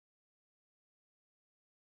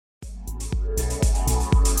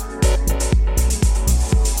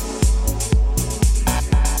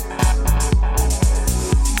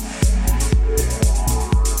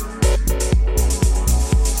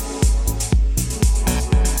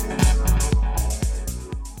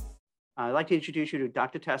I'd like to introduce you to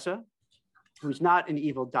Dr. Tessa, who's not an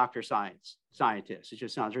evil doctor scientist. It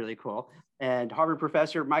just sounds really cool. And Harvard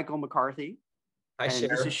professor Michael McCarthy. Hi, and Cher.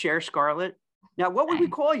 This is Cher Scarlett. Now, what would we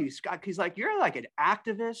call you, Scott? Because like you're like an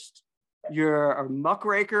activist, you're a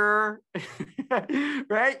muckraker,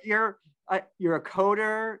 right? You're a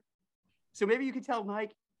coder. So maybe you could tell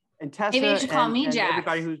Mike and Tessa maybe you should call me and Jack.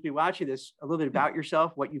 Everybody who's been watching this a little bit about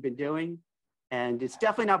yourself, what you've been doing, and it's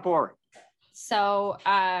definitely not boring. So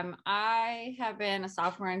I have been a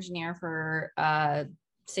software engineer for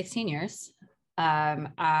 16 years.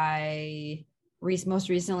 I most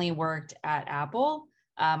recently worked at Apple.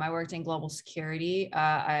 I worked in global security.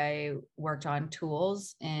 I worked on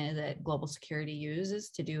tools that global security uses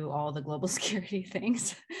to do all the global security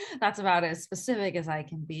things. That's about as specific as I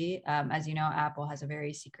can be. As you know, Apple has a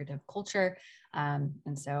very secretive culture. And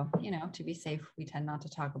so, to be safe, we tend not to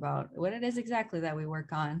talk about what it is exactly that we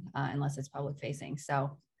work on unless it's public facing.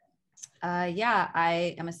 So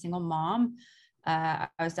I am a single mom. I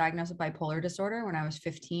was diagnosed with bipolar disorder when I was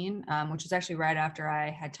 15, which was actually right after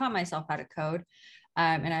I had taught myself how to code.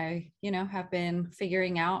 And I, have been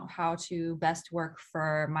figuring out how to best work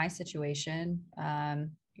for my situation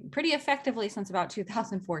pretty effectively since about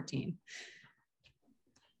 2014.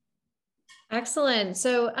 Excellent.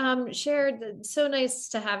 So, Cher, so nice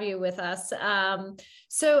to have you with us.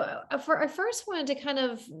 So I first wanted to kind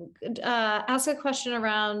of ask a question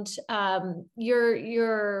around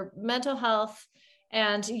your mental health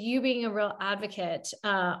and you being a real advocate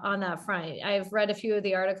on that front. I've read a few of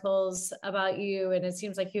the articles about you, and it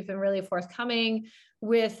seems like you've been really forthcoming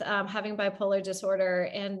with having bipolar disorder.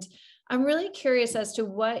 And I'm really curious as to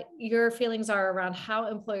what your feelings are around how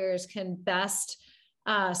employers can best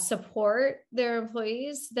support their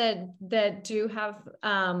employees that do have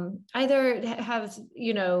either have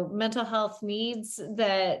mental health needs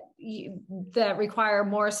that require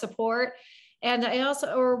more support, and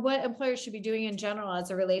or what employers should be doing in general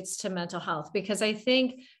as it relates to mental health. Because I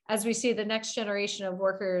think as we see the next generation of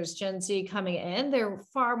workers, Gen Z, coming in, they're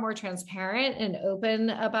far more transparent and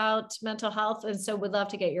open about mental health, and so would love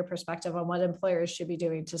to get your perspective on what employers should be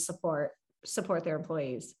doing to support their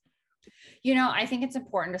employees. I think it's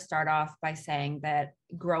important to start off by saying that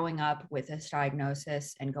growing up with this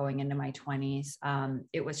diagnosis and going into my 20s,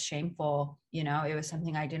 it was shameful. It was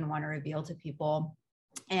something I didn't want to reveal to people.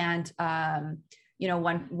 And,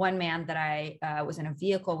 one man that I was in a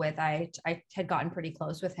vehicle with, I had gotten pretty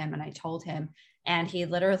close with him, and I told him, and he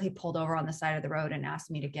literally pulled over on the side of the road and asked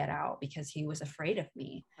me to get out because he was afraid of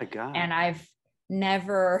me. My God. And I've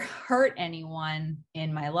never hurt anyone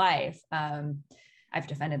in my life. I've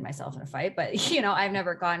defended myself in a fight, but, I've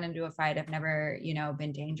never gotten into a fight. I've never,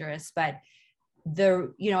 been dangerous, but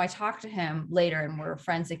I talked to him later and we're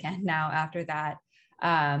friends again now after that.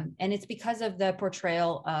 And it's because of the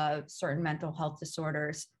portrayal of certain mental health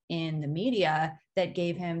disorders in the media that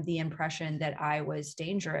gave him the impression that I was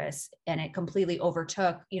dangerous, and it completely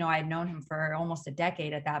overtook, I'd known him for almost a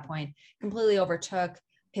decade at that point, completely overtook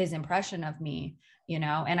his impression of me.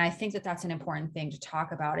 And I think that that's an important thing to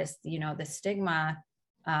talk about is, the stigma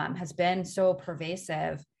has been so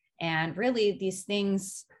pervasive, and really these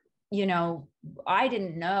things, I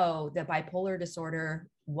didn't know that bipolar disorder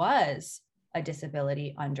was a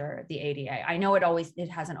disability under the ADA. I know it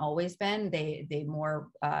hasn't always been. They more,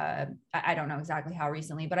 I don't know exactly how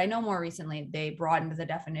recently, but I know more recently they broadened the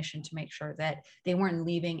definition to make sure that they weren't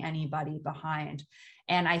leaving anybody behind.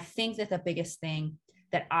 And I think that the biggest thing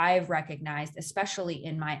that I've recognized, especially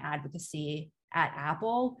in my advocacy at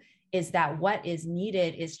Apple, is that what is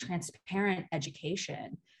needed is transparent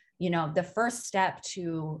education. The first step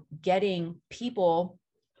to getting people,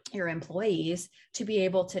 your employees, to be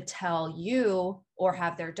able to tell you or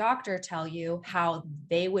have their doctor tell you how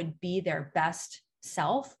they would be their best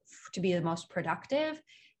self to be the most productive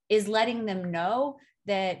is letting them know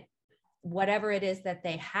that whatever it is that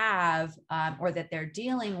they have or that they're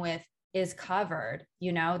dealing with is covered,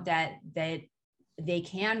 that they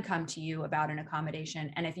can come to you about an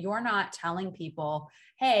accommodation. And if you're not telling people,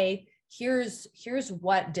 hey, here's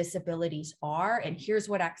what disabilities are, and here's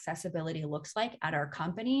what accessibility looks like at our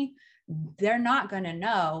company, they're not going to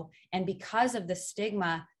know. And because of the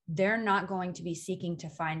stigma, they're not going to be seeking to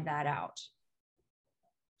find that out.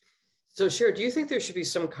 So Cher, do you think there should be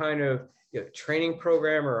some kind of training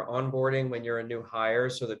program or onboarding when you're a new hire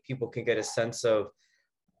so that people can get a sense of,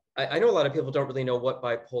 I know a lot of people don't really know what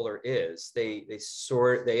bipolar is. They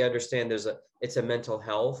understand it's a mental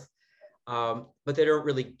health, but they don't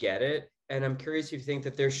really get it. And I'm curious if you think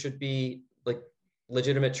that there should be like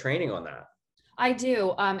legitimate training on that. I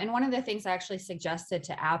do. And one of the things I actually suggested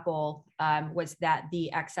to Apple was that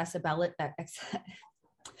the accessibility,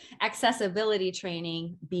 accessibility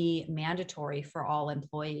training be mandatory for all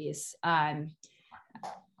employees. I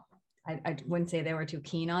wouldn't say they were too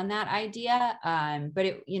keen on that idea, but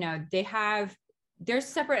there's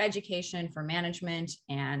separate education for management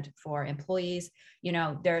and for employees.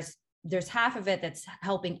 There's half of it that's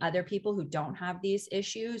helping other people who don't have these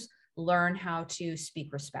issues learn how to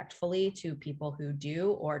speak respectfully to people who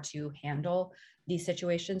do, or to handle these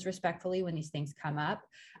situations respectfully when these things come up.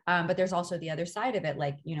 But there's also the other side of it,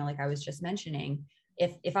 like I was just mentioning.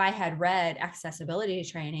 If I had read accessibility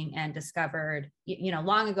training and discovered,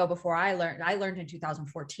 long ago before I learned in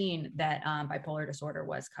 2014 that bipolar disorder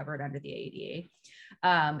was covered under the ADA.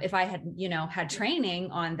 If I had, had training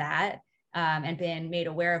on that, and been made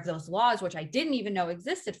aware of those laws, which I didn't even know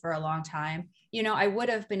existed for a long time, I would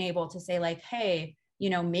have been able to say like, hey,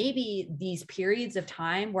 maybe these periods of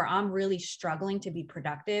time where I'm really struggling to be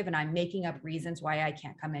productive and I'm making up reasons why I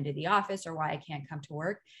can't come into the office or why I can't come to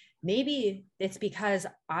work, maybe it's because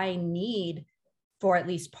I need, for at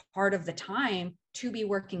least part of the time, to be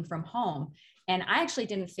working from home. And I actually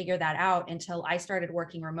didn't figure that out until I started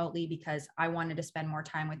working remotely, because I wanted to spend more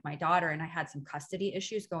time with my daughter. And I had some custody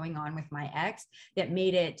issues going on with my ex that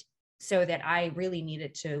made it so that I really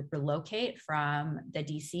needed to relocate from the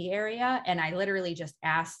DC area. And I literally just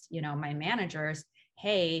asked, my managers,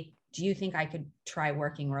 hey, do you think I could try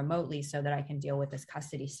working remotely so that I can deal with this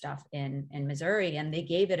custody stuff in Missouri? And they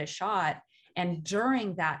gave it a shot. And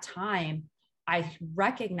during that time, I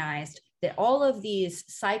recognized that all of these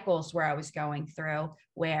cycles where I was going through,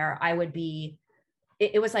 where I would be,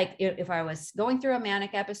 it was like, if I was going through a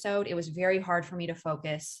manic episode, it was very hard for me to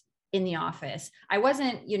focus in the office. I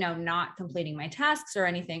wasn't, not completing my tasks or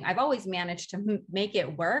anything. I've always managed to make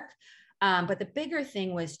it work. But the bigger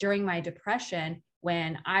thing was during my depression,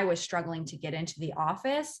 when I was struggling to get into the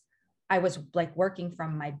office, I was like working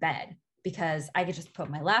from my bed, because I could just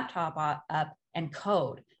put my laptop up and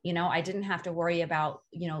code. I didn't have to worry about,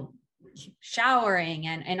 showering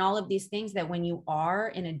and all of these things that when you are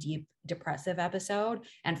in a deep depressive episode,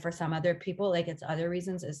 and for some other people, like it's other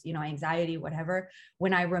reasons, is, anxiety, whatever,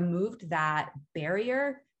 when I removed that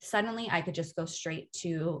barrier, suddenly I could just go straight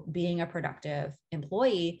to being a productive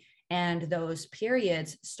employee. And those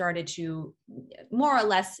periods started to more or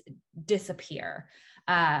less disappear.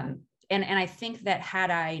 And I think that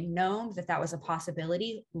had I known that that was a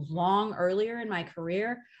possibility long earlier in my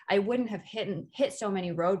career, I wouldn't have hit so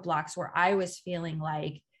many roadblocks where I was feeling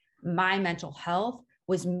like my mental health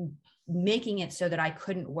was making it so that I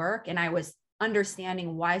couldn't work. And I was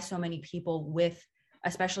understanding why so many people with,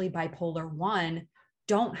 especially bipolar 1,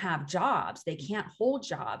 don't have jobs. They can't hold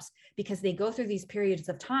jobs because they go through these periods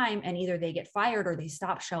of time and either they get fired or they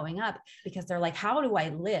stop showing up, because they're like, how do I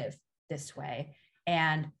live this way?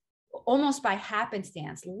 And almost by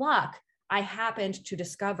happenstance, luck, I happened to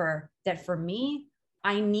discover that for me,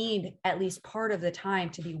 I need at least part of the time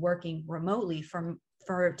to be working remotely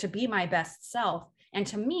to be my best self. And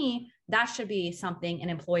to me, that should be something an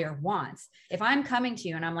employer wants. If I'm coming to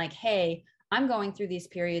you and I'm like, hey, I'm going through these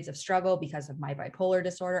periods of struggle because of my bipolar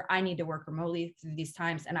disorder, I need to work remotely through these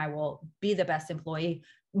times, and I will be the best employee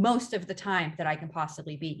most of the time that I can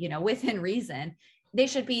possibly be, within reason. They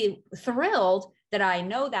should be thrilled that I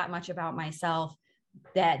know that much about myself,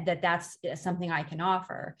 that's something I can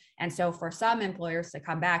offer. And so for some employers to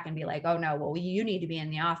come back and be like, oh no, well, you need to be in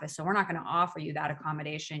the office, so we're not going to offer you that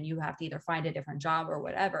accommodation. You have to either find a different job or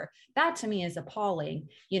whatever. That to me is appalling.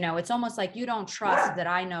 It's almost like you don't trust that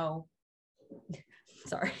I know,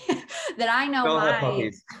 sorry, that I know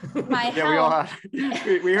my health. Yeah, we all have.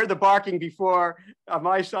 We heard the barking before on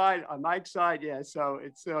my side, on Mike's side. Yeah, so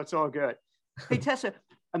it's all good. Hey, Tessa,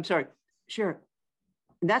 I'm sorry. Sure.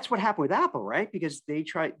 And that's what happened with Apple, right? Because they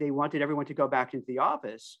wanted everyone to go back into the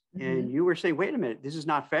office. Mm-hmm. And you were saying, wait a minute, this is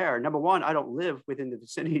not fair. Number one, I don't live within the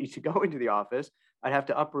vicinity to go into the office. I'd have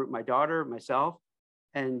to uproot my daughter, myself.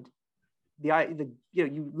 And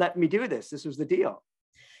you let me do this. This was the deal.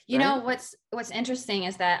 What's interesting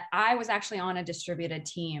is that I was actually on a distributed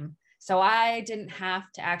team. So I didn't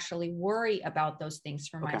have to actually worry about those things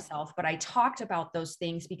for myself, but I talked about those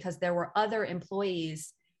things because there were other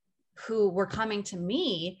employees who were coming to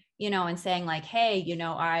me, and saying like, hey,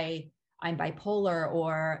 I'm bipolar,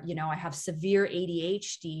 or, I have severe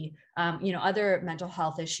ADHD, other mental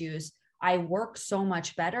health issues. I work so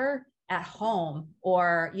much better at home,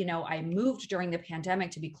 or, you know, I moved during the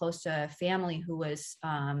pandemic to be close to a family who was,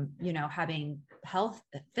 you know, having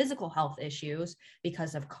physical health issues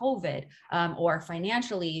because of COVID, or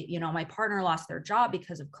financially, you know, my partner lost their job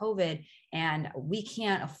because of COVID and we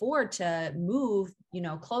can't afford to move, you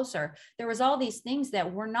know, closer. There was all these things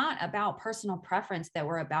that were not about personal preference, that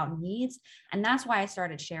were about needs. And that's why I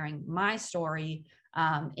started sharing my story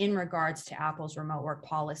in regards to Apple's remote work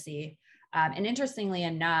policy. And interestingly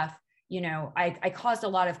enough, you know, I caused a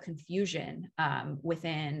lot of confusion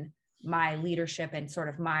within my leadership and sort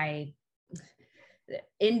of my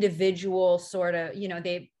individual sort of, you know,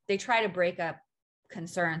 they try to break up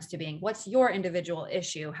concerns to being, what's your individual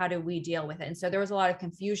issue? How do we deal with it? And so there was a lot of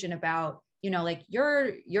confusion about, you know, like,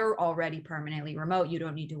 you're already permanently remote. You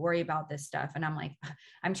don't need to worry about this stuff. And I'm like,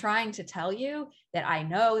 I'm trying to tell you that I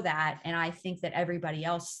know that. And I think that everybody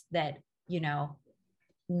else that, you know,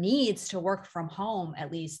 needs to work from home at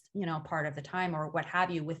least, you know, part of the time or what have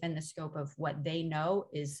you, within the scope of what they know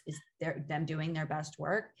is them doing their best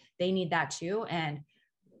work. They need that too. And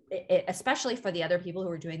especially for the other people who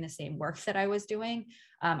were doing the same work that I was doing,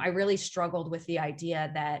 I really struggled with the idea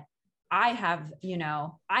that I have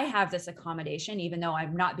this accommodation, even though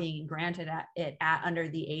I'm not being granted it under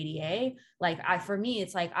the ADA. Like, for me,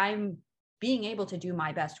 it's like, I'm being able to do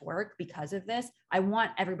my best work because of this. I want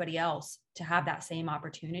everybody else to have that same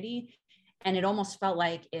opportunity. And it almost felt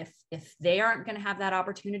like if they aren't going to have that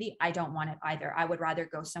opportunity, I don't want it either. I would rather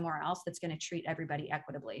go somewhere else that's going to treat everybody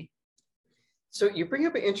equitably. So you bring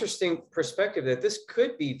up an interesting perspective that this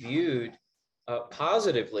could be viewed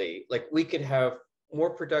positively. Like, we could have more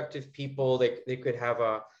productive people. They could have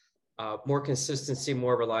a more consistency,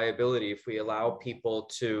 more reliability if we allow people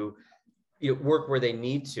to, you know, work where they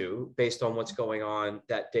need to based on what's going on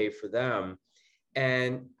that day for them.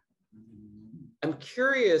 And I'm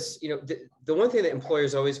curious, you know, the one thing that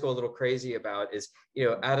employers always go a little crazy about is, you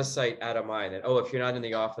know, out of sight, out of mind. And, oh, if you're not in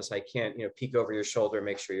the office, I can't, you know, peek over your shoulder and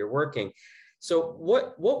make sure you're working. So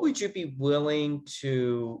what would you be willing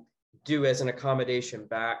to do as an accommodation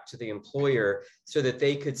back to the employer so that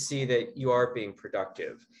they could see that you are being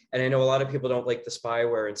productive? And I know a lot of people don't like the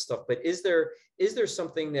spyware and stuff, but is there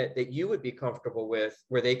something that you would be comfortable with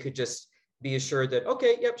where they could just be assured that,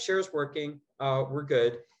 okay, yep, Cher's working, we're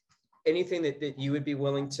good? Anything that you would be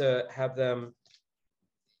willing to have them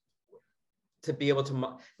to be able to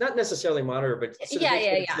not necessarily monitor, but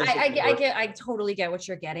I totally get what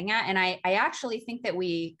you're getting at. And I actually think that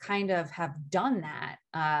we kind of have done that,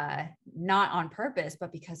 not on purpose,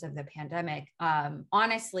 but because of the pandemic.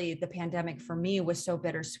 Honestly, the pandemic for me was so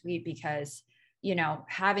bittersweet because, you know,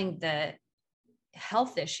 having the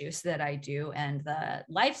health issues that I do and the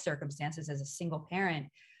life circumstances as a single parent,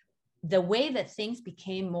 the way that things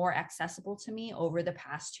became more accessible to me over the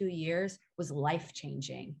past 2 years was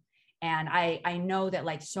life-changing. And I know that,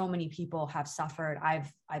 like, so many people have suffered.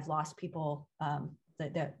 I've lost people I've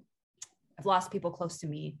lost people close to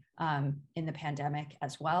me in the pandemic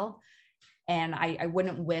as well. And I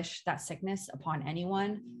wouldn't wish that sickness upon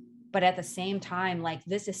anyone. But at the same time, like,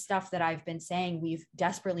 this is stuff that I've been saying we've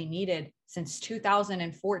desperately needed since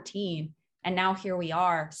 2014. And now here we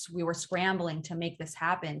are. So we were scrambling to make this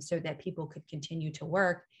happen so that people could continue to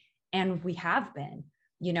work. And we have been.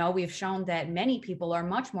 You know, we've shown that many people are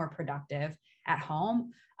much more productive at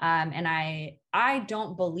home. And I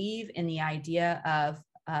don't believe in the idea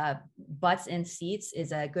of butts in seats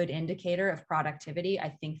is a good indicator of productivity. I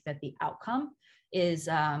think that the outcome is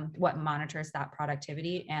what monitors that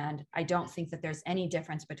productivity. And I don't think that there's any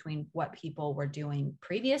difference between what people were doing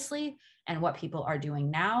previously and what people are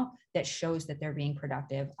doing now that shows that they're being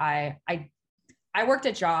productive. I worked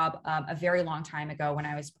a job a very long time ago when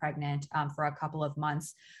I was pregnant for a couple of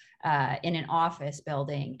months in an office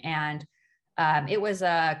building. And it was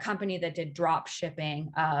a company that did drop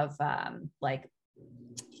shipping of like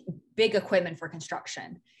big equipment for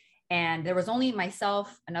construction. And there was only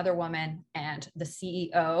myself, another woman, and the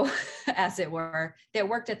CEO, as it were, that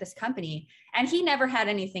worked at this company. And he never had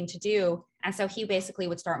anything to do. And so he basically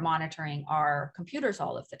would start monitoring our computers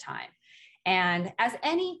all of the time. And as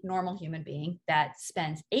any normal human being that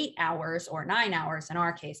spends 8 hours or 9 hours, in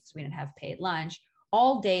our case, because we didn't have paid lunch,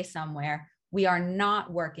 all day somewhere, we are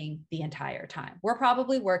not working the entire time. We're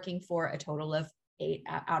probably working for a total of 8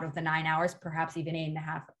 out of the 9 hours, perhaps even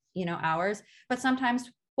 8.5, hours. But sometimes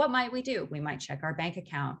what might we do? We might check our bank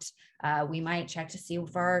account. We might check to see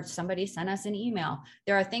if somebody sent us an email.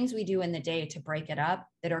 There are things we do in the day to break it up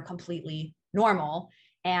that are completely normal.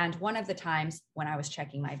 And one of the times when I was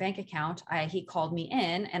checking my bank account, he called me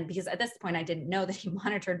in, and because at this point I didn't know that he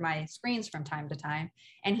monitored my screens from time to time,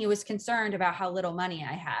 and he was concerned about how little money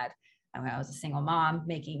I had. I was a single mom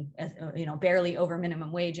making, barely over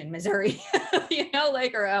minimum wage in Missouri,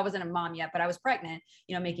 or I wasn't a mom yet, but I was pregnant,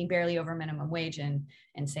 making barely over minimum wage in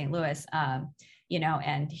St. Louis. And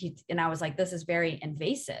I was like, this is very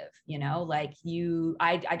invasive,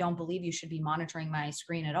 I don't believe you should be monitoring my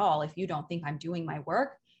screen at all. If you don't think I'm doing my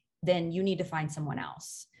work, then you need to find someone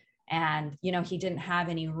else. And, he didn't have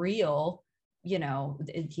any real, he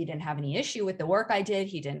didn't have any issue with the work I did.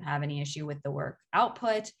 He didn't have any issue with the work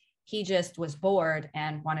output. He just was bored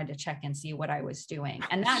and wanted to check and see what I was doing.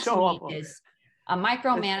 And that to me is a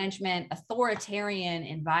micromanagement, authoritarian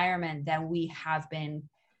environment that we have been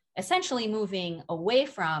essentially moving away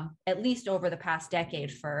from, at least over the past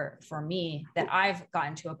decade for me, that I've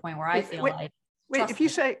gotten to a point where I feel if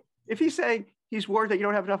you say he's worried that you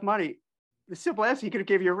don't have enough money, the simple answer, he could have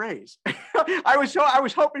gave you a raise. I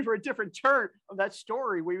was hoping for a different turn of that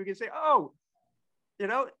story where we could say,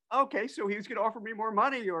 okay, so he was going to offer me more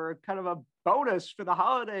money or kind of a bonus for the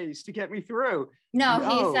holidays to get me through. No,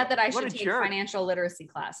 he said that I should take financial literacy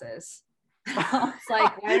classes. It's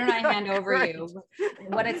like, why don't I hand over you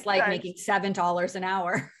what it's like making $7 an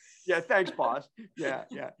hour? Yeah, thanks, boss. Yeah.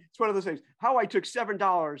 It's one of those things. How I took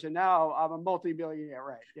 $7 and now I'm a multi-millionaire,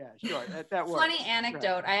 right? Yeah, sure. That works. Funny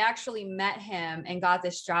anecdote. Right. I actually met him and got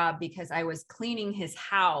this job because I was cleaning his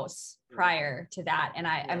house prior to that. And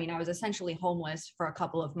I was essentially homeless for a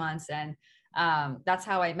couple of months, and that's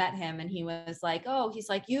how I met him. And he was like, he's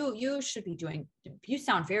like, you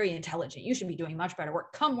sound very intelligent. You should be doing much better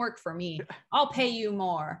work. Come work for me. I'll pay you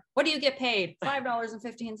more. What do you get paid?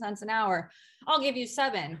 $5.15 an hour. I'll give you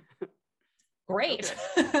 $7. Great.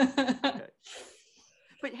 Okay.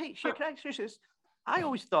 But hey, can I say this? I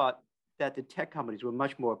always thought that the tech companies were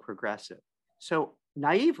much more progressive. So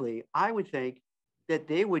naively, I would think that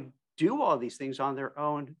they would do all these things on their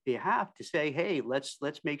own behalf to say, hey, let's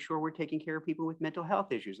make sure we're taking care of people with mental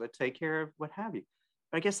health issues. Let's take care of what have you.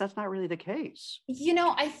 But I guess that's not really the case.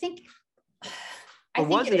 I think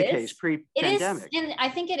wasn't the case pre-pandemic. I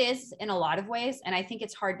think it is in a lot of ways. And I think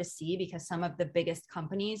it's hard to see because some of the biggest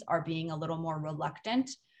companies are being a little more reluctant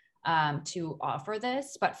to offer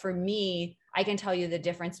this. But for me, I can tell you the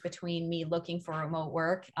difference between me looking for remote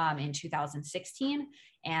work in 2016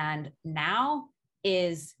 and now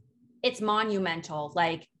is it's monumental.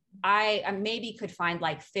 Like I maybe could find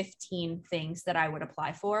like 15 things that I would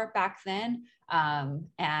apply for back then. And,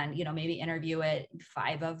 maybe interview at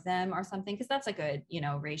 5 of them or something. Cause that's a good,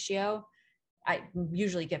 ratio. I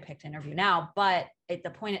usually get picked to interview now, but at the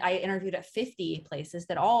point I interviewed at 50 places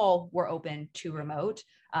that all were open to remote.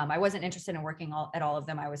 I wasn't interested in working at all of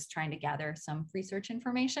them. I was trying to gather some research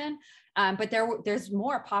information, but there's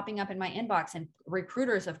more popping up in my inbox and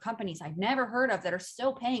recruiters of companies I've never heard of that are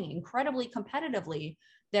still paying incredibly competitively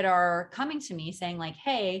that are coming to me saying like,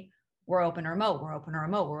 hey, we're open remote, we're open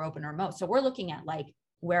remote, we're open remote. So we're looking at like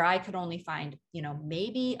where I could only find,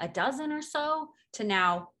 maybe a dozen or so to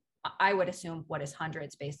now I would assume what is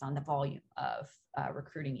hundreds based on the volume of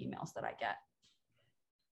recruiting emails that I get.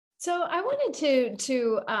 So I wanted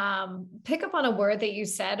to pick up on a word that you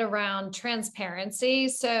said around transparency.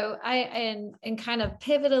 So and kind of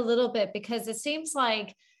pivot a little bit because it seems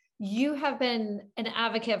like you have been an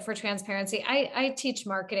advocate for transparency. I teach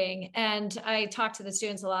marketing and I talk to the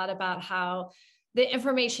students a lot about how the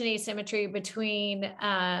information asymmetry between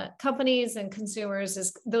companies and consumers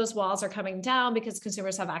is those walls are coming down because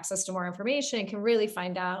consumers have access to more information and can really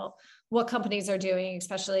find out what companies are doing,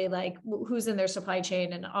 especially like who's in their supply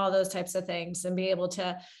chain and all those types of things, and be able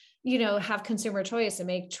to, have consumer choice and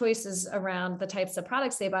make choices around the types of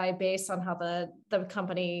products they buy based on how the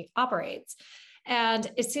company operates.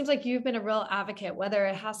 And it seems like you've been a real advocate, whether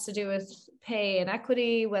it has to do with pay and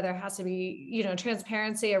equity, whether it has to be,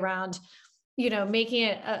 transparency around making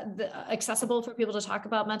it accessible for people to talk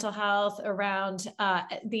about mental health, around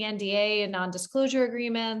the NDA and non-disclosure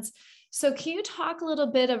agreements. So can you talk a little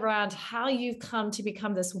bit around how you've come to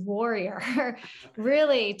become this warrior,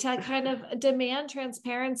 really to kind of demand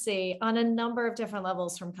transparency on a number of different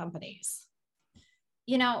levels from companies?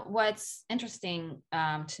 What's interesting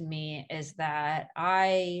to me is that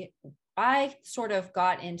I sort of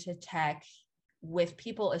got into tech with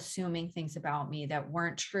people assuming things about me that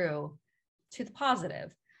weren't true to the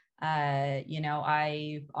positive. I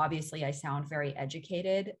sound very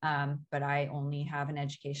educated, but I only have an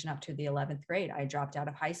education up to the 11th grade. I dropped out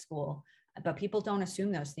of high school, but people don't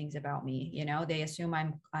assume those things about me. They assume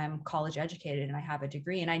I'm college educated and I have a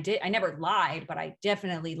degree, and I never lied, but I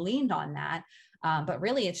definitely leaned on that. But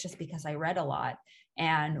really it's just because I read a lot.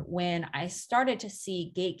 And when I started to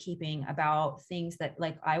see gatekeeping about things that,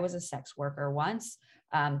 like, I was a sex worker once,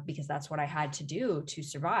 because that's what I had to do to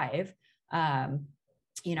survive.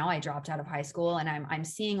 I dropped out of high school, and I'm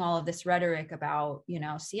seeing all of this rhetoric about,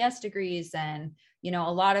 CS degrees, and, a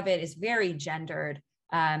lot of it is very gendered.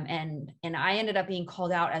 And I ended up being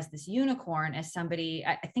called out as this unicorn, as somebody,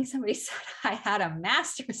 I think somebody said I had a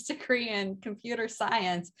master's degree in computer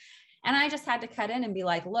science. And I just had to cut in and be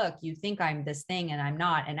like, look, you think I'm this thing and I'm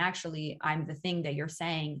not. And actually I'm the thing that you're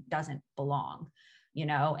saying doesn't belong,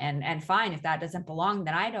 and fine, if that doesn't belong,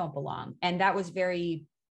 then I don't belong. And that was very,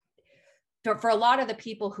 for a lot of the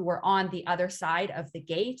people who were on the other side of the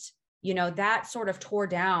gate, that sort of tore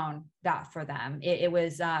down that for them. It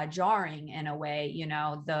was jarring in a way,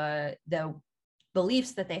 the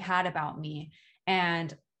beliefs that they had about me.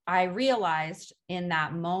 And I realized in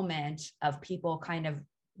that moment of people kind of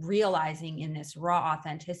realizing in this raw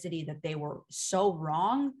authenticity that they were so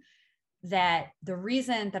wrong, that the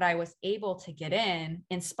reason that I was able to get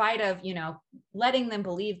in spite of, letting them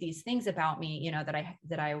believe these things about me,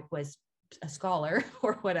 that I was a scholar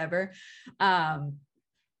or whatever,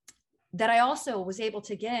 that I also was able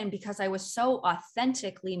to get in because I was so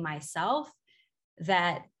authentically myself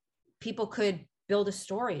that people could build a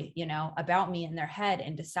story, about me in their head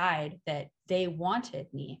and decide that they wanted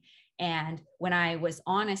me. And when I was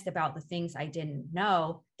honest about the things I didn't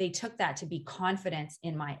know, they took that to be confidence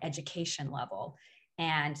in my education level.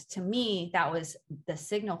 And to me, that was the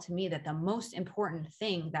signal to me that the most important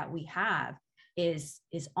thing that we have is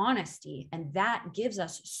honesty. And that gives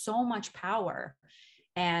us so much power.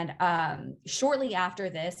 And shortly after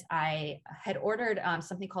this, I had ordered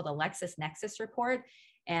something called a LexisNexis report.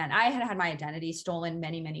 And I had my identity stolen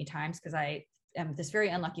many, many times because I am this very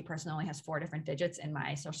unlucky person who only has 4 different digits in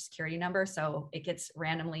my social security number. So it gets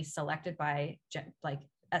randomly selected by like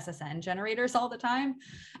SSN generators all the time.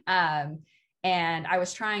 And I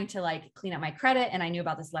was trying to clean up my credit, and I knew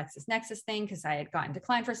about this LexisNexis thing because I had gotten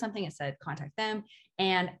declined for something. It said contact them.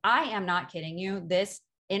 And I am not kidding you. This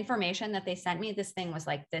information that they sent me, this thing was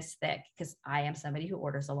like this thick, because I am somebody who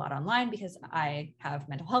orders a lot online because I have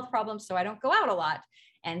mental health problems. So I don't go out a lot.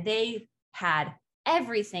 And they had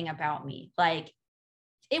everything about me.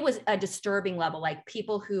 It was a disturbing level,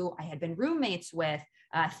 people who I had been roommates with,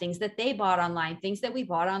 things that they bought online, things that we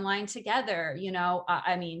bought online together,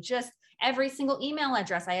 just every single email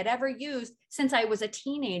address I had ever used since I was a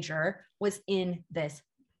teenager was in this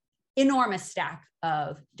enormous stack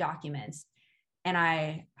of documents. And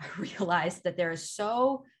I realized that there is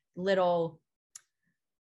so little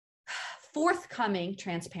forthcoming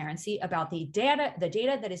transparency about the data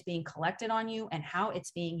that is being collected on you and how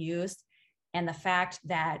it's being used. And the fact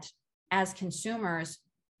that as consumers,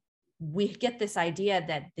 we get this idea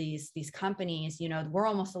that these companies, we're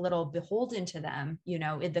almost a little beholden to them.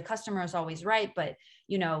 The customer is always right. But,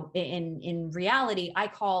 in reality, I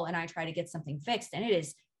call and I try to get something fixed, and it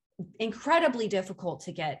is incredibly difficult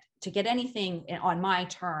to get anything on my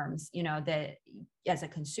terms, that as a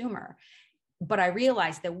consumer. But I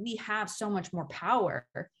realized that we have so much more power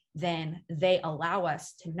than they allow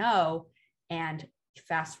us to know. And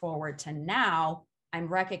fast forward to now, I'm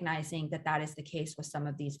recognizing that that is the case with some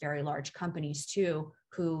of these very large companies too,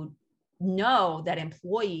 who know that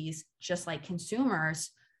employees, just like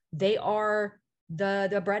consumers, they are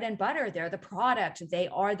the bread and butter. They're the product. They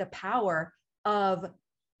are the power of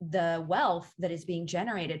the wealth that is being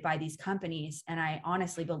generated by these companies. And I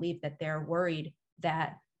honestly believe that they're worried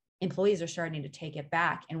that employees are starting to take it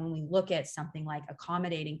back. And when we look at something like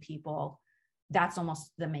accommodating people, that's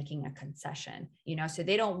almost them making a concession, so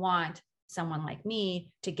they don't want someone like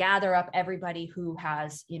me to gather up everybody who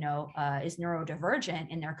has, is neurodivergent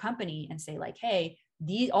in their company and say hey,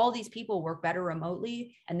 all these people work better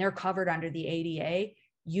remotely and they're covered under the ADA.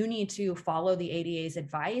 You need to follow the ADA's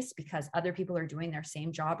advice because other people are doing their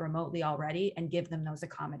same job remotely already, and give them those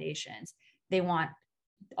accommodations. They want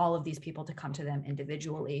all of these people to come to them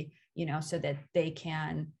individually, so that they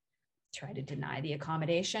can try to deny the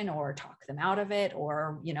accommodation or talk them out of it,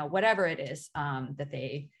 or, whatever it is that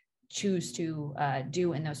they choose to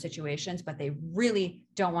do in those situations. But they really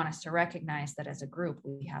don't want us to recognize that as a group,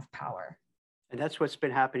 we have power. And that's what's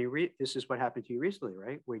been happening. This is what happened to you recently,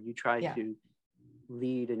 right? Where you tried to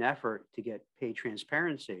lead an effort to get pay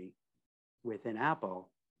transparency within Apple,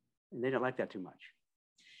 and they didn't like that too much.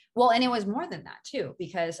 Well, and it was more than that too,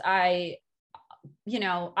 because I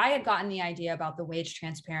had gotten the idea about the wage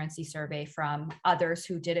transparency survey from others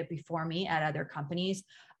who did it before me at other companies.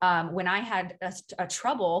 When I had a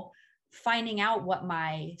trouble finding out what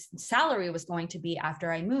my salary was going to be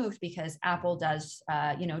after I moved, because Apple does,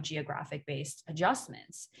 geographic based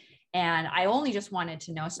adjustments. And I only just wanted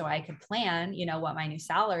to know so I could plan, what my new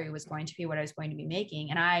salary was going to be, what I was going to be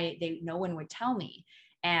making. And no one would tell me.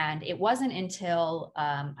 And it wasn't until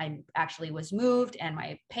I actually was moved and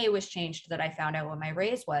my pay was changed that I found out what my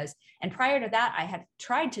raise was. And prior to that, I had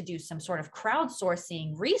tried to do some sort of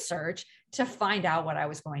crowdsourcing research to find out what I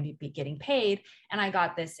was going to be getting paid. And I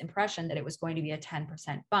got this impression that it was going to be a 10%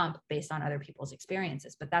 bump based on other people's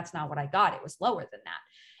experiences, but that's not what I got. It was lower than that.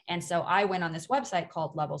 And so I went on this website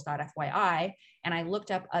called levels.fyi, and I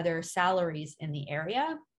looked up other salaries in the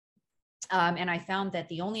area. And I found that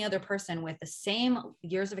the only other person with the same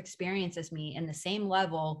years of experience as me in the same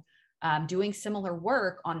level, doing similar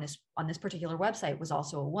work on this particular website was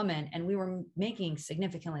also a woman. And we were making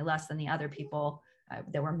significantly less than the other people.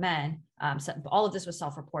 There were men. So all of this was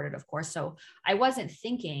self-reported, of course. So I wasn't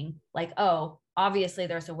thinking like, oh, obviously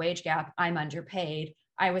there's a wage gap, I'm underpaid.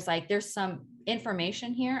 I was like, there's some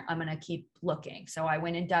information here, I'm going to keep looking. So I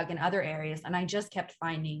went and dug in other areas, and I just kept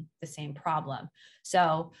finding the same problem.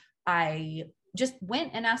 So I just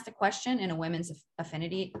went and asked a question in a women's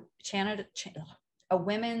affinity channel,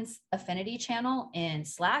 in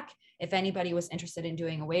Slack, if anybody was interested in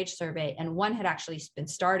doing a wage survey. And one had actually been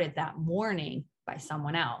started that morning by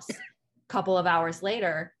someone else. A couple of hours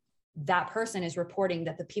later, that person is reporting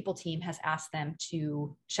that the people team has asked them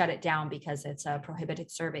to shut it down because it's a prohibited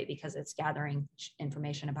survey, because it's gathering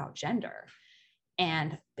information about gender.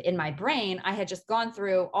 And in my brain, I had just gone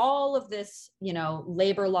through all of this,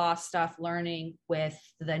 labor law stuff, learning with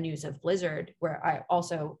the News of Blizzard, where I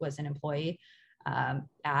also was an employee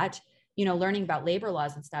learning about labor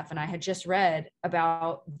laws and stuff. And I had just read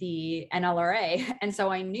about the NLRA. And so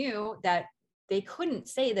I knew that they couldn't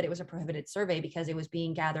say that it was a prohibited survey because it was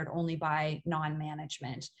being gathered only by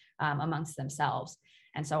non-management amongst themselves.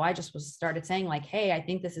 And so I just started saying like, hey, I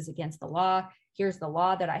think this is against the law. Here's the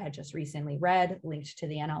law that I had just recently read, linked to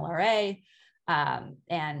the NLRA.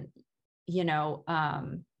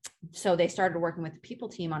 So they started working with the people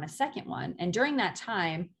team on a second one. And during that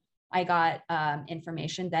time, I got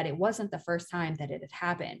information that it wasn't the first time that it had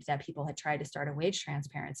happened, that people had tried to start a wage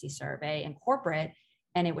transparency survey in corporate,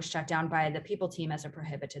 and it was shut down by the people team as a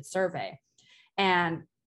prohibited survey. And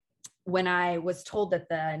when I was told that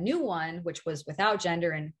the new one, which was without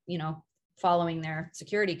gender and, following their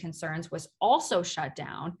security concerns, was also shut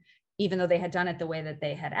down, even though they had done it the way that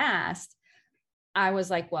they had asked, I was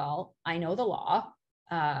like, well, I know the law.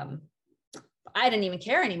 I didn't even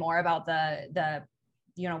care anymore about the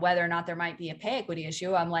whether or not there might be a pay equity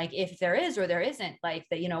issue. I'm like, if there is or there isn't, like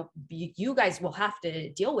that, you guys will have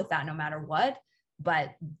to deal with that no matter what.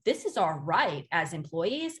 But this is our right as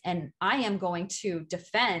employees, and I am going to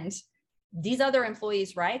defend these other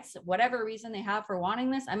employees' rights, whatever reason they have for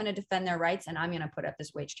wanting this. I'm going to defend their rights, and I'm going to put up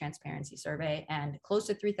this wage transparency survey. And close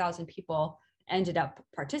to 3,000 people ended up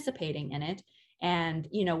participating in it. And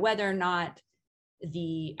whether or not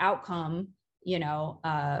the outcome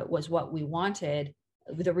was what we wanted,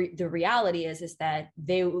 the reality is that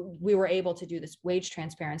we were able to do this wage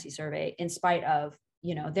transparency survey in spite of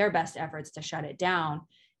their best efforts to shut it down.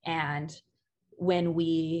 And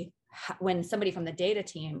when somebody from the data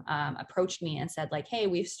team approached me and said like, hey,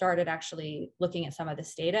 we've started actually looking at some of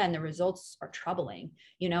this data and the results are troubling.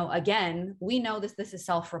 Again, we know this is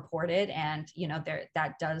self-reported, and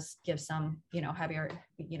that does give some heavier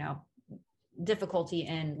difficulty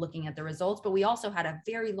in looking at the results. But we also had a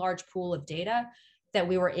very large pool of data that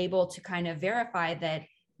we were able to kind of verify that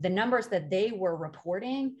the numbers that they were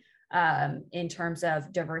reporting in terms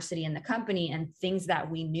of diversity in the company and things that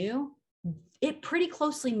we knew, it pretty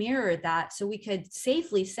closely mirrored that. So we could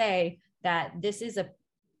safely say that this is a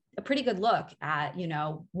pretty good look at,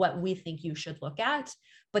 what we think you should look at,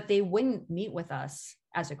 but they wouldn't meet with us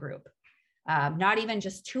as a group. Not even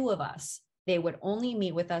just two of us. They would only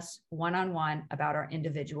meet with us one-on-one about our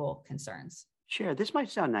individual concerns. Sure, this might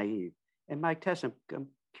sound naive. And Mike Tess, I'm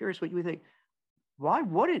curious what you think. Why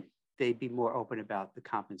wouldn't they be more open about the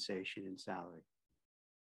compensation and salary?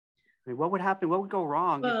 I mean, what would happen? What would go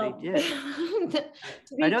wrong if they did?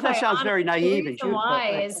 I know that sounds very naive. The reason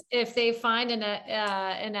why is if they find an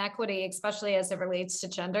inequity, especially as it relates to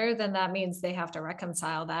gender, then that means they have to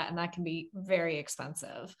reconcile that, and that can be very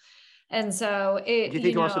expensive. And so it, do you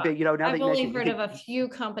think also be, now I've only heard of a few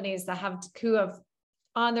companies who have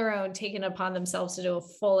on their own taken upon themselves to do a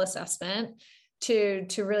full assessment to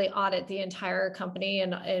really audit the entire company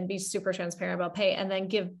and be super transparent about pay, and then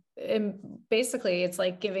basically it's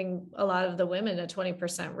like giving a lot of the women a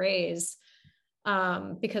 20% raise,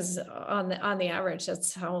 because on the average,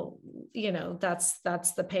 that's how,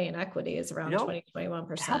 that's the pay inequity is around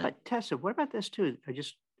 20-21%. How about Tessa? What about this too? I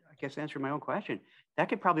guess answering my own question, that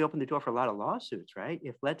could probably open the door for a lot of lawsuits, right?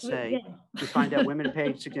 If let's say Yeah. we find out women are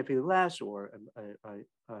paid significantly less, or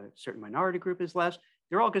a certain minority group is less,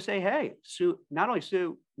 they're all going to say, hey, sue, not only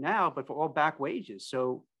sue now, but for all back wages.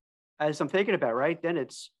 So as I'm thinking about, right, then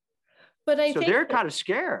it's, But I so think they're kind of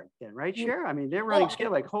scared then, right? Sure. I mean, they're running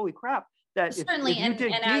scared, like, holy crap, that if certainly, you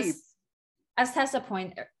dig deep. as Tessa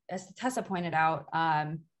pointed out,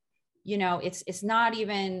 you know, it's not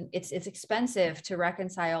even, it's expensive to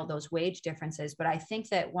reconcile those wage differences. But I think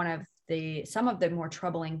that some of the more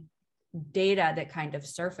troubling data that kind of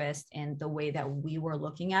surfaced in the way that we were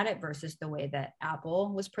looking at it versus the way that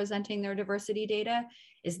Apple was presenting their diversity data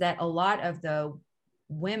is that a lot of the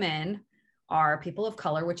women are people of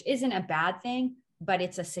color, which isn't a bad thing, but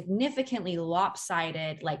it's a significantly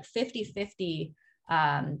lopsided, like 50-50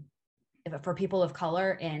 for people of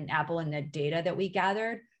color in Apple, and the data that we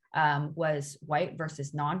gathered was white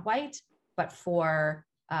versus non-white. But for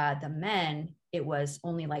the men, it was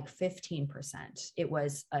only like 15%. It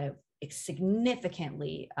was a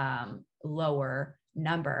significantly lower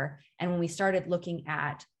number. And when we started looking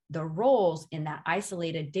at the roles in that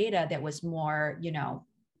isolated data that was more, you know,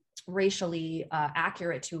 racially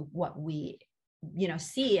accurate to what we, you know,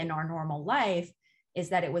 see in our normal life, is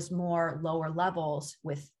that it was more lower levels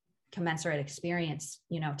with commensurate experience,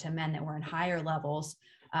 you know, to men that were in higher levels,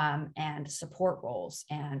 and support roles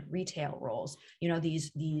and retail roles. You know,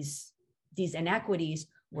 these inequities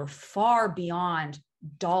were far beyond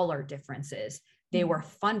dollar differences. They were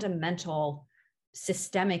fundamental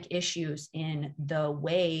systemic issues in the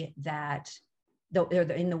way that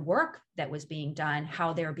in the work that was being done,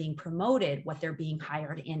 how they're being promoted, what they're being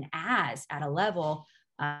hired in as at a level.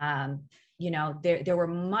 You know, there were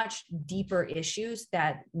much deeper issues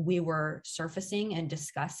that we were surfacing and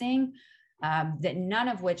discussing, that none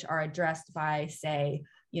of which are addressed by, say,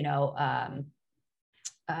 you know,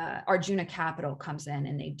 Arjuna Capital comes in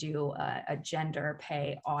and they do a gender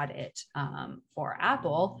pay audit for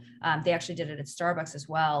Apple. They actually did it at Starbucks as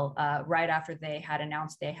well, right after they had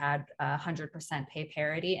announced they had 100% pay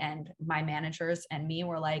parity. And my managers and me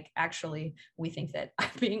were like, actually, we think that I'm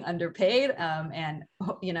being underpaid, and,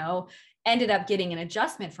 you know, ended up getting an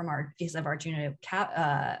adjustment from Arjuna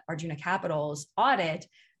Capital's audit,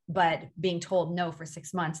 but being told no for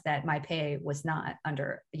 6 months that my pay was not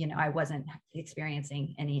under, you know, I wasn't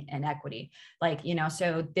experiencing any inequity. Like, you know,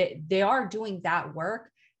 so they are doing that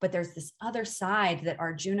work, but there's this other side that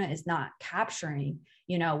Arjuna is not capturing,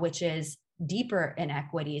 you know, which is deeper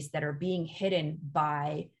inequities that are being hidden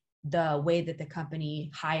by the way that the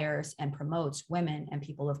company hires and promotes women and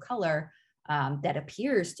people of color, that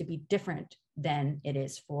appears to be different than it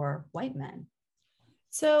is for white men.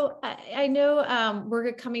 So I know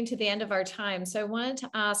we're coming to the end of our time. So I wanted to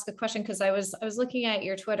ask a question, because I was looking at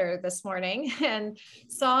your Twitter this morning and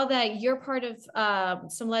saw that you're part of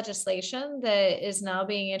some legislation that is now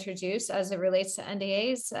being introduced as it relates to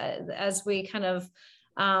NDAs. As we kind of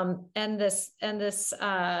end this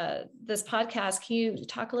podcast, can you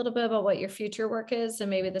talk a little bit about what your future work is and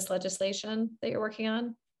maybe this legislation that you're working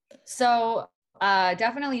on? So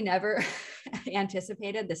definitely never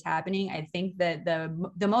anticipated this happening. I think that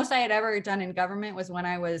the most I had ever done in government was when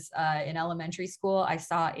I was in elementary school. I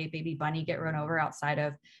saw a baby bunny get run over outside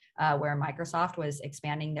of where Microsoft was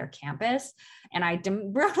expanding their campus. And I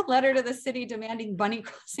wrote a letter to the city demanding bunny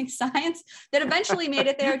crossing signs that eventually made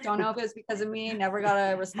it there. Don't know if it was because of me, never got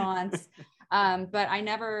a response. But I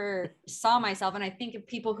never saw myself. And I think of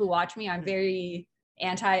people who watch me, I'm very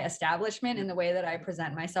anti-establishment in the way that I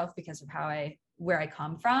present myself because of where I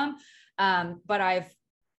come from. But I've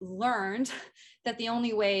learned that the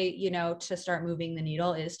only way, you know, to start moving the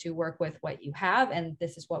needle is to work with what you have. And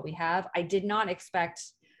this is what we have. I did not expect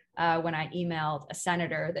when I emailed a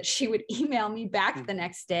senator that she would email me back the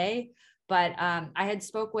next day. But I had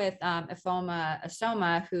spoke with Ifeoma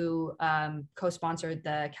Asoma, who co-sponsored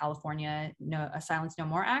the California Silence No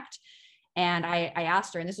More Act. And I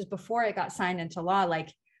asked her, and this was before it got signed into law,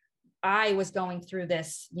 like, I was going through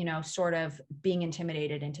this, you know, sort of being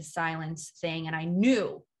intimidated into silence thing. And I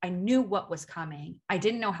knew what was coming. I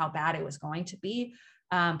didn't know how bad it was going to be.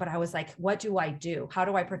 But I was like, what do I do? How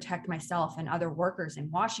do I protect myself and other workers in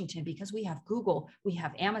Washington? Because we have Google, we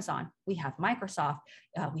have Amazon, we have Microsoft,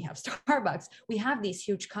 we have Starbucks. We have these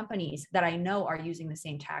huge companies that I know are using the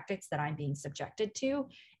same tactics that I'm being subjected to.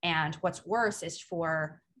 And what's worse is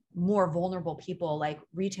for more vulnerable people like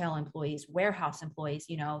retail employees, warehouse employees,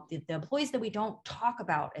 you know, the employees that we don't talk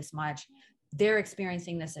about as much, they're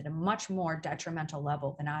experiencing this at a much more detrimental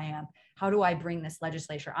level than I am. How do I bring this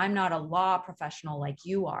legislature? I'm not a law professional like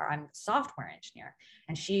you are. I'm a software engineer.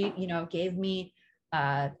 And she, you know, gave me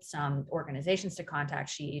some organizations to contact.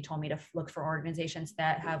 She told me to look for organizations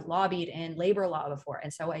that have lobbied in labor law before.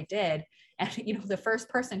 And so I did. And, the first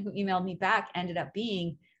person who emailed me back ended up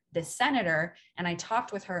being this senator. And I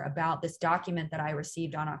talked with her about this document that I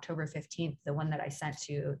received on October 15th, the one that I sent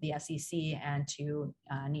to the SEC and to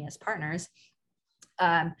NIA's partners,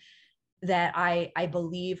 that I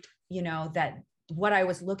believed, that what I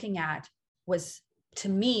was looking at was, to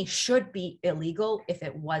me, should be illegal if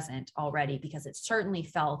it wasn't already, because it certainly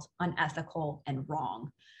felt unethical and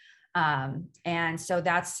wrong. And so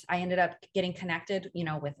I ended up getting connected,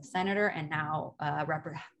 with the senator and now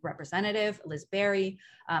Representative Liz Berry,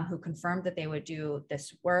 who confirmed that they would do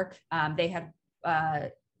this work. They had,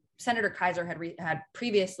 Senator Kaiser had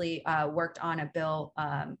previously worked on a bill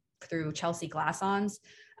through Chelsea Glasson's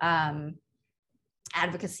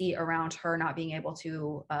advocacy around her not being able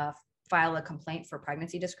to file a complaint for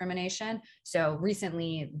pregnancy discrimination. So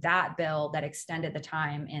recently, that bill that extended the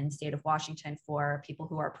time in the state of Washington for people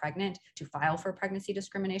who are pregnant to file for pregnancy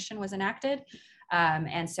discrimination was enacted.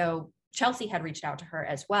 And so Chelsea had reached out to her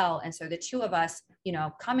as well. And so the two of us,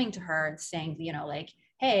 coming to her and saying,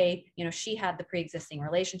 hey, she had the pre-existing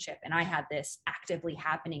relationship and I had this actively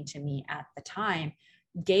happening to me at the time,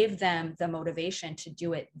 gave them the motivation to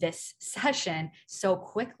do it this session so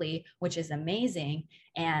quickly, which is amazing.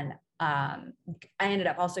 And I ended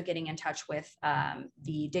up also getting in touch with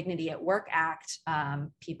the Dignity at Work Act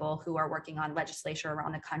people who are working on legislation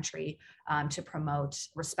around the country to promote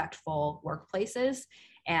respectful workplaces.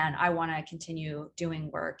 And I want to continue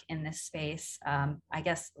doing work in this space. I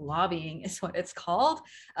guess lobbying is what it's called.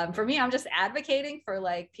 For me, I'm just advocating for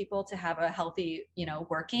people to have a healthy,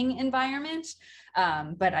 working environment.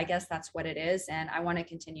 But I guess that's what it is. And I want to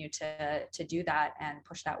continue to do that and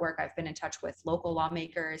push that work. I've been in touch with local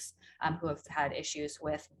lawmakers who have had issues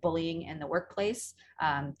with bullying in the workplace.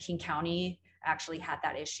 King County actually had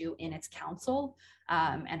that issue in its council.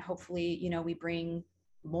 And hopefully, we bring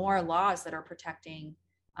more laws that are protecting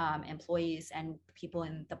employees and people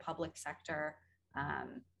in the public sector,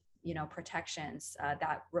 protections.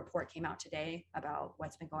 That report came out today about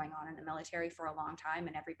what's been going on in the military for a long time,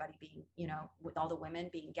 and everybody being, with all the women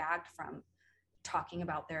being gagged from talking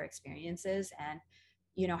about their experiences. And,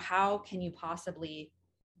 how can you possibly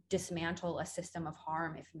dismantle a system of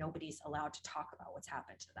harm if nobody's allowed to talk about what's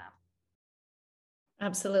happened to them?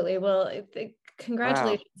 Absolutely. Well,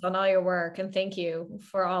 congratulations on all your work, and thank you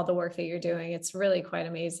for all the work that you're doing. It's really quite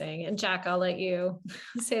amazing. And Jack, I'll let you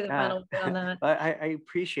say the final word on that. I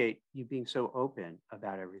appreciate you being so open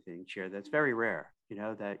about everything, Chair. That's very rare,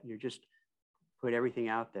 that you just put everything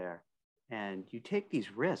out there and you take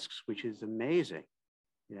these risks, which is amazing.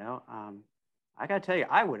 I got to tell you,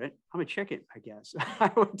 I wouldn't. I'm a chicken, I guess. I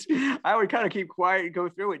would kind of keep quiet and go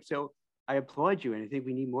through it. So I applaud you. And I think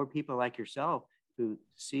we need more people like yourself who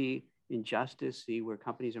see injustice, see where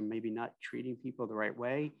companies are maybe not treating people the right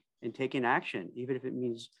way, and taking action, even if it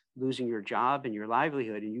means losing your job and your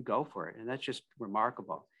livelihood, and you go for it. And that's just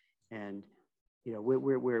remarkable. And,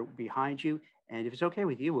 we're behind you. And if it's okay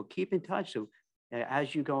with you, we'll keep in touch. So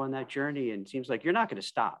as you go on that journey, and it seems like you're not going to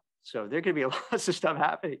stop. So there are going to be lots of stuff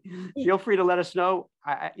happening. Feel free to let us know.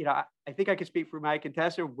 I think I can speak for Mike and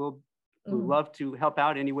Tessa. We'll love to help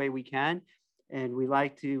out any way we can. And we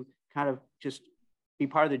like to kind of just be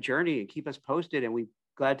part of the journey and keep us posted. And we're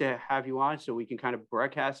glad to have you on so we can kind of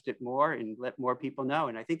broadcast it more and let more people know.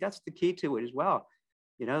 And I think that's the key to it as well.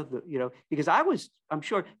 Because I'm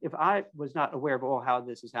sure if I was not aware of all how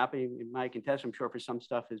this is happening, and Mike and Tess, I'm sure for some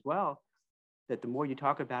stuff as well, that the more you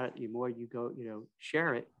talk about it, the more you go,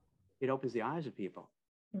 share it, it opens the eyes of people.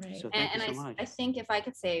 Right. So thank you so much. I think if I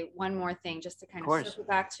could say one more thing, just to kind of circle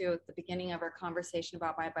back to the beginning of our conversation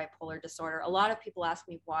about my bipolar disorder. A lot of people ask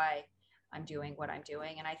me why I'm doing what I'm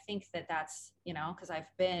doing. And I think that that's, because I've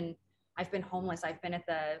been homeless. I've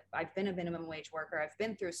been a minimum wage worker. I've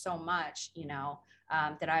been through so much,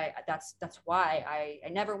 that's why I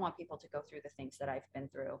never want people to go through the things that I've been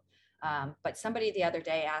through. But somebody the other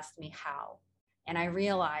day asked me how, and I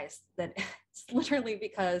realized that it's literally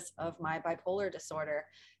because of my bipolar disorder,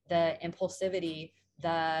 the impulsivity,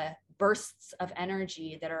 the bursts of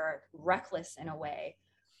energy that are reckless in a way,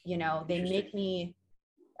 they make me,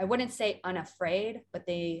 I wouldn't say unafraid, but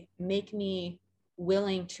they make me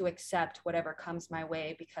willing to accept whatever comes my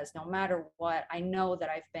way, because no matter what, I know that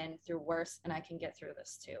I've been through worse and I can get through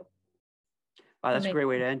this too. Wow, that's a great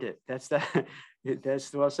way to end it. That's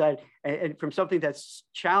well said. And from something that's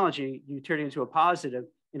challenging, you turn it into a positive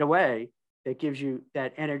in a way that gives you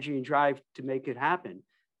that energy and drive to make it happen.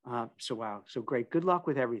 So wow, so great. Good luck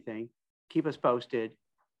with everything. Keep us posted,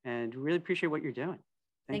 and really appreciate what you're doing.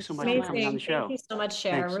 Thanks so you much so for much. coming on the show. Thank you so much,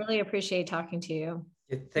 Cher. Thanks. Really appreciate talking to you.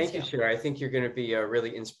 Yeah, thank you, Cher. I think you're going to be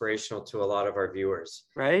really inspirational to a lot of our viewers.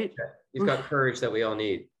 Right? You've got courage that we all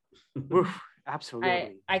need. Oof,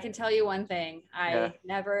 absolutely. I can tell you one thing. I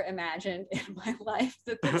never imagined in my life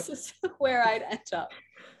that this is where I'd end up.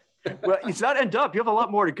 Well, it's not end up. You have a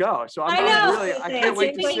lot more to go. So I know. I can't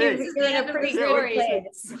wait to see. You're in a pretty great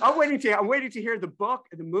place. I'm waiting to hear the book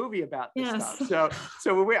and the movie about this stuff.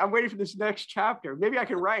 So I'm waiting for this next chapter. Maybe I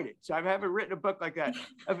can write it. So I haven't written a book like that.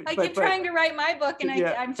 I keep trying to write my book, and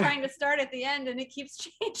I'm trying to start at the end, and it keeps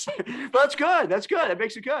changing. Well, that's good. That's good. That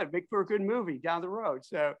makes it good. Make for a good movie down the road.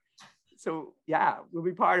 So yeah, we'll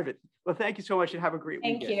be part of it. Well, thank you so much, and have a great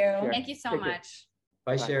weekend. Thank you. Thank you so much.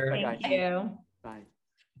 Bye, Cher. Thank you. Bye.